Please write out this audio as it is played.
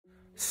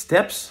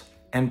Steps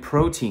and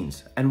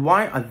proteins. And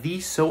why are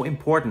these so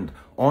important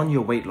on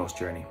your weight loss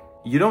journey?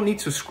 You don't need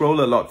to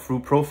scroll a lot through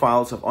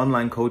profiles of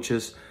online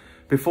coaches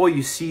before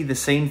you see the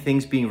same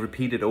things being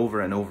repeated over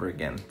and over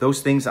again.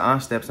 Those things are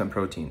steps and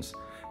proteins.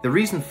 The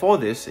reason for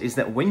this is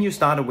that when you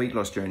start a weight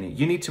loss journey,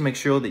 you need to make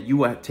sure that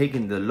you are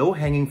taking the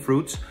low-hanging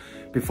fruits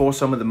before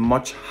some of the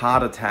much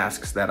harder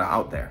tasks that are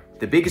out there.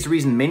 The biggest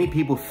reason many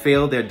people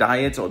fail their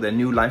diets or their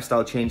new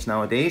lifestyle change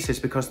nowadays is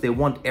because they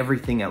want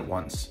everything at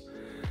once.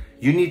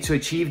 You need to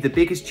achieve the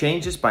biggest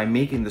changes by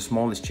making the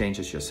smallest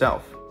changes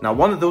yourself. Now,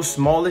 one of those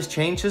smallest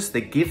changes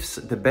that gives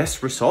the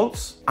best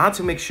results are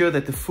to make sure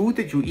that the food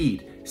that you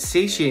eat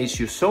satiates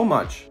you so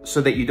much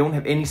so that you don't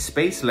have any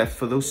space left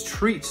for those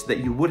treats that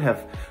you would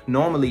have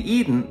normally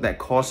eaten that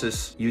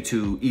causes you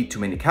to eat too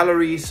many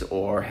calories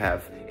or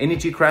have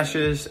energy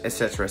crashes,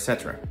 etc.,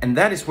 etc. And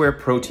that is where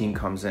protein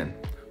comes in.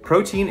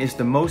 Protein is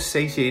the most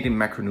satiating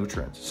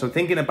macronutrient. So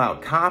thinking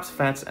about carbs,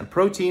 fats, and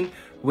protein,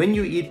 when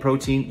you eat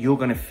protein, you're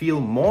gonna feel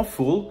more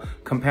full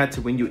compared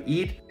to when you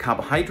eat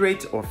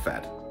carbohydrates or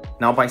fat.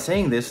 Now, by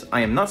saying this, I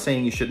am not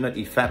saying you should not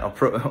eat fat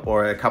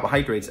or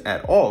carbohydrates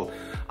at all.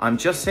 I'm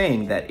just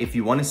saying that if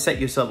you want to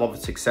set yourself up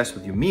for success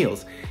with your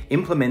meals,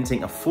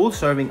 implementing a full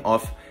serving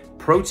of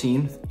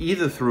protein,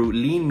 either through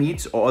lean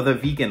meats or other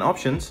vegan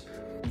options,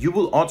 you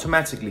will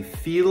automatically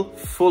feel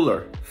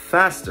fuller,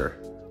 faster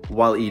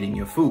while eating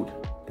your food.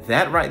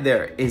 That right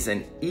there is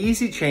an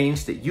easy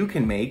change that you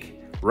can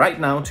make right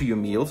now to your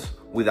meals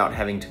without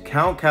having to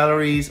count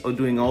calories or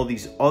doing all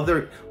these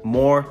other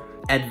more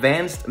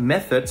advanced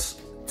methods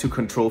to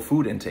control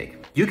food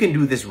intake. You can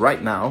do this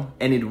right now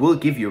and it will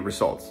give you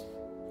results.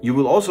 You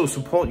will also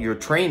support your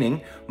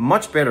training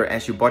much better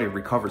as your body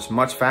recovers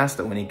much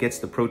faster when it gets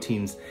the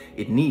proteins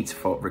it needs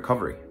for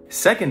recovery.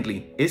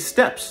 Secondly is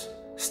steps.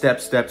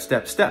 Steps, steps,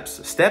 steps,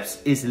 steps.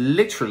 Steps is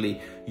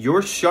literally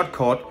your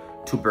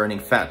shortcut to burning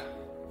fat.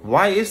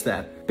 Why is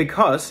that?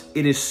 Because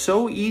it is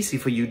so easy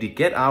for you to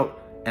get out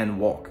and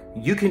walk.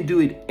 You can do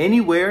it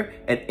anywhere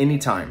at any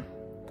time.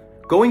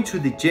 Going to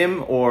the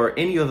gym or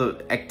any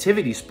other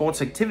activity,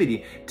 sports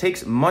activity,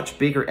 takes much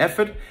bigger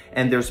effort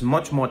and there's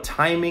much more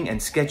timing and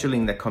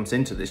scheduling that comes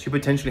into this. You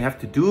potentially have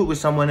to do it with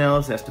someone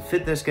else, has to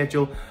fit their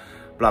schedule,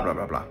 blah, blah,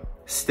 blah, blah.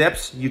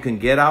 Steps, you can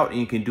get out and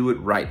you can do it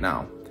right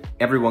now.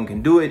 Everyone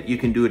can do it. You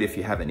can do it if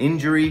you have an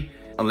injury,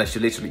 unless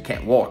you literally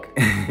can't walk.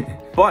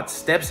 But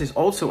steps is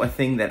also a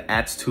thing that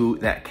adds to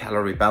that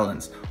calorie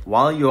balance.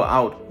 While you're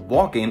out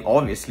walking,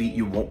 obviously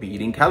you won't be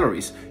eating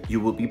calories, you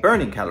will be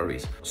burning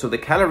calories. So the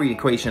calorie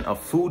equation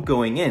of food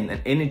going in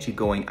and energy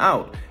going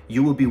out,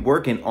 you will be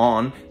working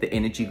on the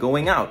energy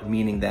going out,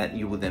 meaning that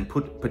you will then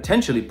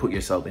potentially put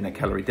yourself in a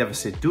calorie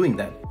deficit doing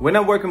that. When I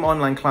work with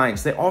online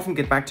clients, they often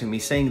get back to me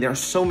saying there are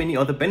so many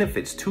other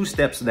benefits, 2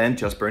 steps than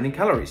just burning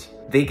calories.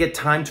 They get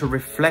time to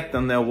reflect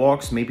on their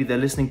walks, maybe they're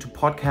listening to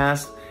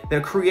podcasts, they're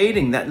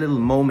creating that little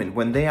moment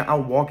when they are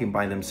out walking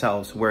by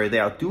themselves where they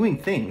are doing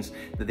things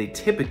that they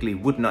typically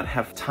would not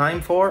have time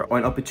for or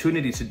an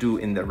opportunity to do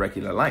in their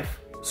regular life.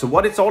 So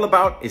what it's all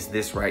about is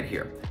this right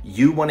here.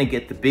 You want to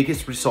get the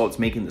biggest results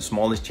making the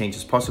smallest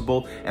changes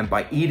possible, and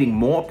by eating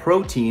more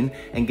protein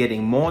and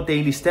getting more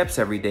daily steps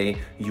every day,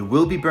 you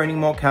will be burning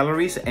more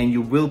calories and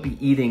you will be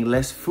eating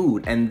less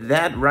food. And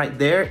that right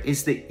there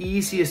is the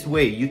easiest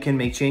way you can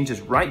make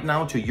changes right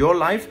now to your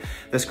life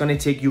that's going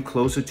to take you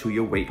closer to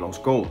your weight loss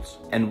goals.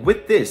 And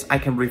with this, I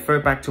can refer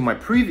back to my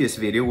previous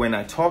video when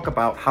I talk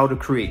about how to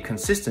create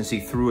consistency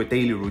through a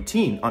daily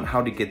routine on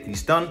how to get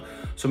these done.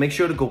 So make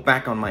sure to go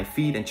back on my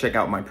feed and check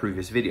out my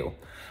previous video.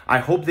 I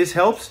hope this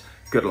helps.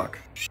 Good luck.